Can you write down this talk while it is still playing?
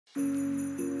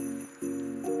Welcome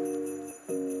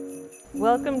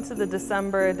to the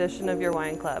December edition of your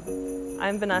wine club.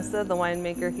 I'm Vanessa, the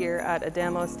winemaker here at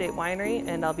Adamo Estate Winery,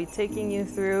 and I'll be taking you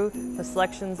through the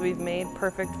selections we've made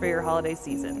perfect for your holiday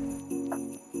season.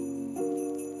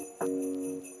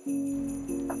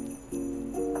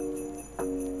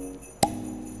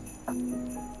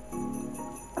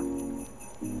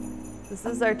 This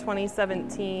is our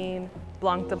 2017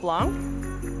 Blanc de Blanc.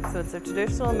 So it's a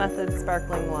traditional method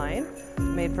sparkling wine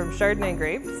made from Chardonnay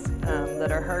grapes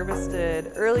that are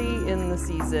harvested early in the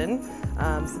season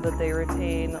so that they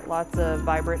retain lots of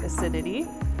vibrant acidity.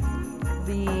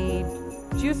 The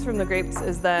juice from the grapes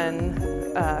is then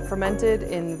fermented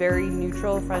in very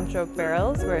neutral French oak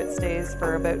barrels where it stays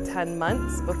for about 10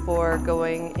 months before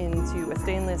going into a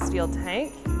stainless steel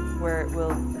tank where it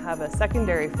will have a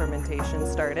secondary fermentation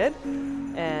started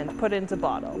and put into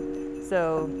bottle.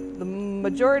 So the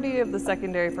majority of the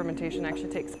secondary fermentation actually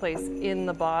takes place in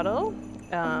the bottle.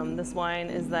 This wine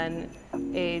is then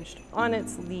aged on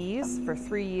its lees for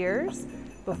 3 years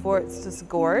before it's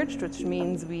disgorged, which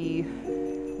means we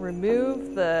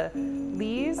remove the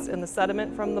lees and the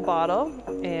sediment from the bottle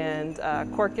and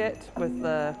cork it with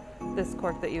this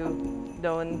cork that you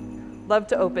know and love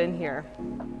to open here.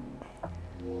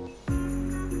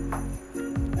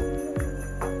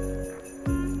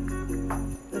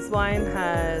 This wine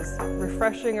has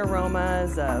refreshing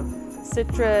aromas of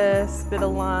citrus, bit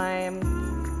of lime,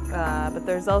 but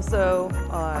there's also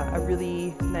a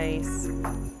really nice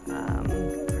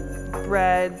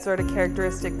bread sort of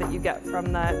characteristic that you get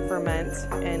from that ferment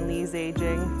and lees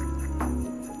aging,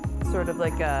 sort of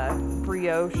like a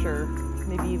brioche or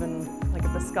maybe even like a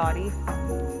biscotti.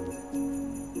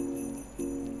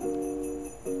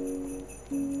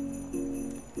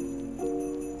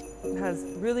 Has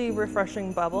really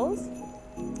refreshing bubbles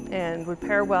and would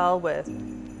pair well with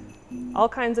all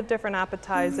kinds of different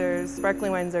appetizers.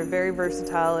 Sparkling wines are very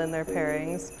versatile in their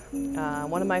pairings.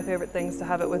 One of my favorite things to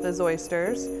have it with is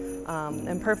oysters,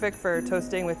 and perfect for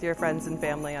toasting with your friends and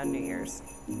family on New Year's.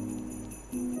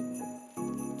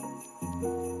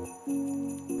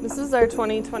 This is our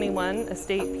 2021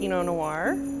 Estate Pinot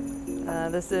Noir.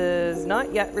 This is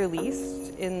not yet released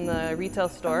in the retail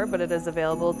store, but it is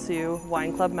available to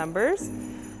wine club members.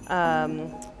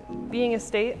 Being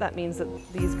estate, that means that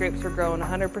these grapes were grown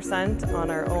 100% on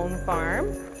our own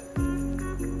farm.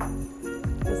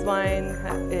 This wine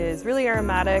is really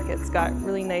aromatic. It's got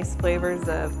really nice flavors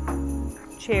of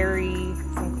cherry,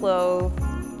 some clove,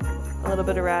 a little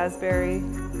bit of raspberry.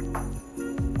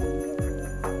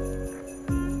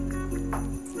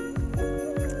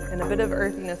 And a bit of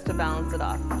earthiness to balance it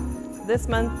off. This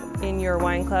month in your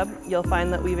wine club, you'll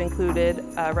find that we've included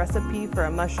a recipe for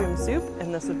a mushroom soup,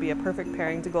 and this would be a perfect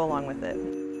pairing to go along with it.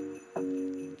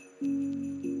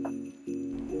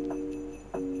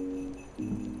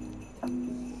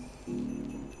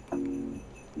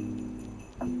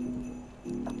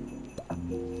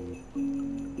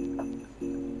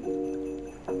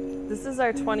 This is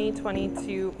our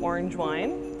 2022 orange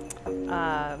wine.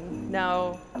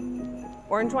 Now,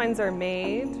 orange wines are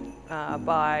made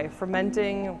by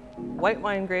fermenting white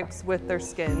wine grapes with their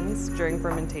skins during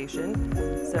fermentation.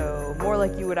 So more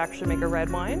like you would actually make a red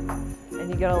wine. And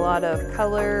you get a lot of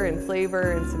color and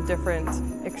flavor and some different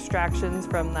extractions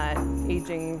from that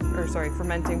fermenting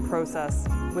process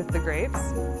with the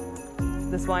grapes.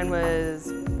 This wine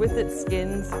was with its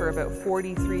skins for about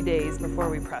 43 days before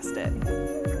we pressed it.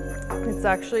 It's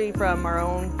actually from our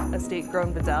own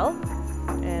estate-grown Vidal,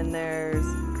 and there's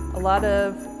a lot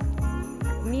of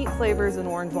neat flavors in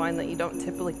orange wine that you don't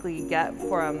typically get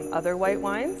from other white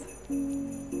wines.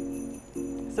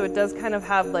 So it does kind of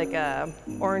have like a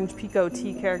orange picot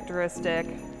tea characteristic,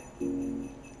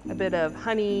 a bit of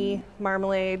honey,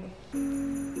 marmalade.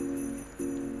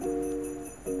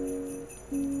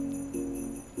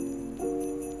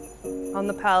 On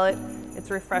the palate, it's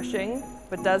refreshing,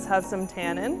 but does have some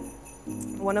tannin.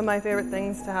 One of my favorite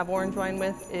things to have orange wine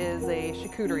with is a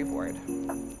charcuterie board.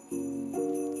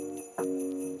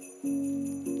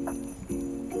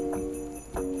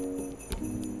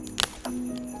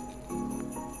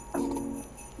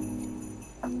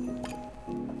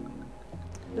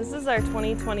 This is our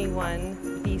 2021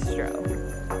 Bistro.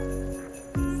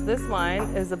 So this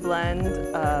wine is a blend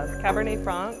of Cabernet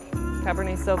Franc,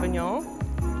 Cabernet Sauvignon,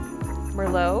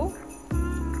 Merlot,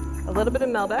 a little bit of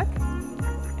Malbec,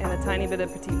 and a tiny bit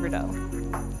of Petit Verdot.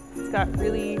 It's got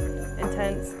really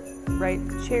intense ripe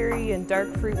cherry and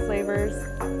dark fruit flavors,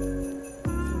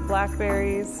 some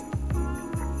blackberries.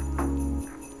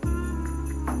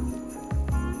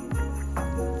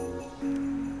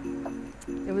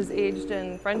 It was aged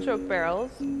in French oak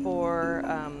barrels for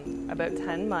about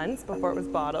 10 months before it was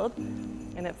bottled.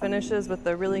 And it finishes with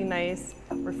a really nice,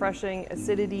 refreshing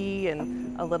acidity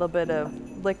and a little bit of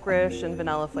licorice and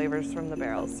vanilla flavors from the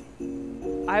barrels.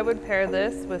 I would pair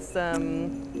this with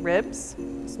some ribs.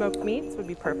 Smoked meats would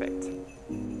be perfect.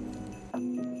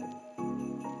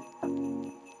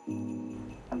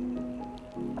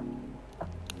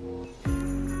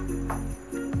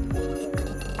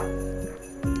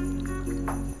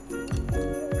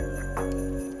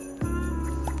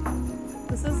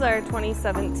 This is our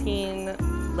 2017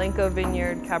 Lenco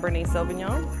Vineyard Cabernet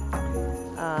Sauvignon.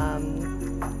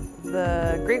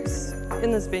 The grapes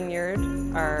in this vineyard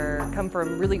come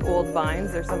from really old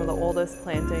vines. They're some of the oldest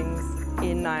plantings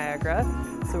in Niagara.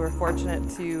 So we're fortunate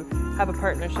to have a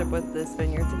partnership with this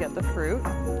vineyard to get the fruit.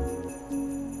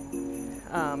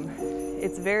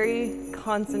 It's very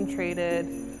concentrated,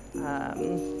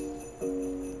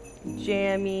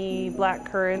 jammy,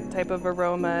 blackcurrant type of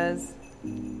aromas.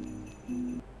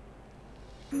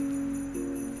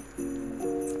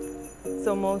 It's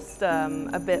almost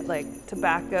a bit like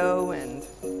tobacco and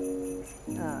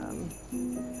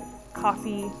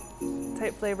coffee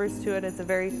type flavors to it. It's a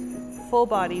very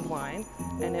full-bodied wine,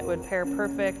 and it would pair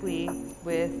perfectly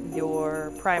with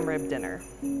your prime rib dinner.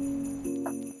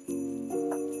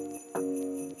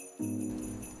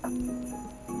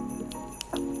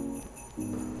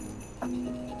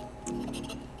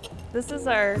 This is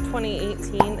our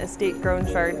 2018 Estate Grown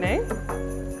Chardonnay.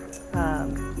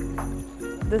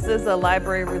 This is a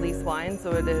library release wine,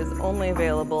 so it is only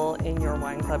available in your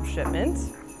wine club shipment.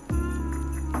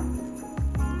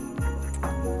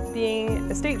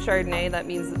 Being estate Chardonnay, that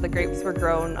means that the grapes were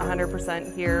grown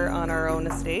 100% here on our own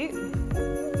estate.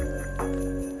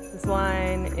 This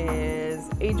wine is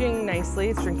aging nicely.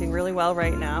 It's drinking really well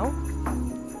right now.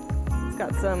 It's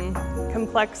got some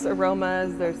complex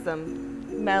aromas. There's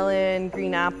some melon,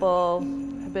 green apple,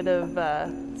 a bit of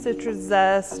citrus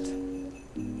zest.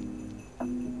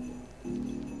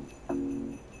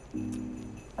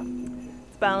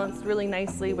 It's balanced really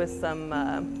nicely with some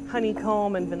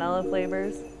honeycomb and vanilla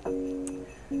flavors.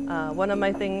 One of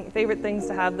my favorite things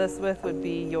to have this with would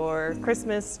be your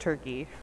Christmas turkey.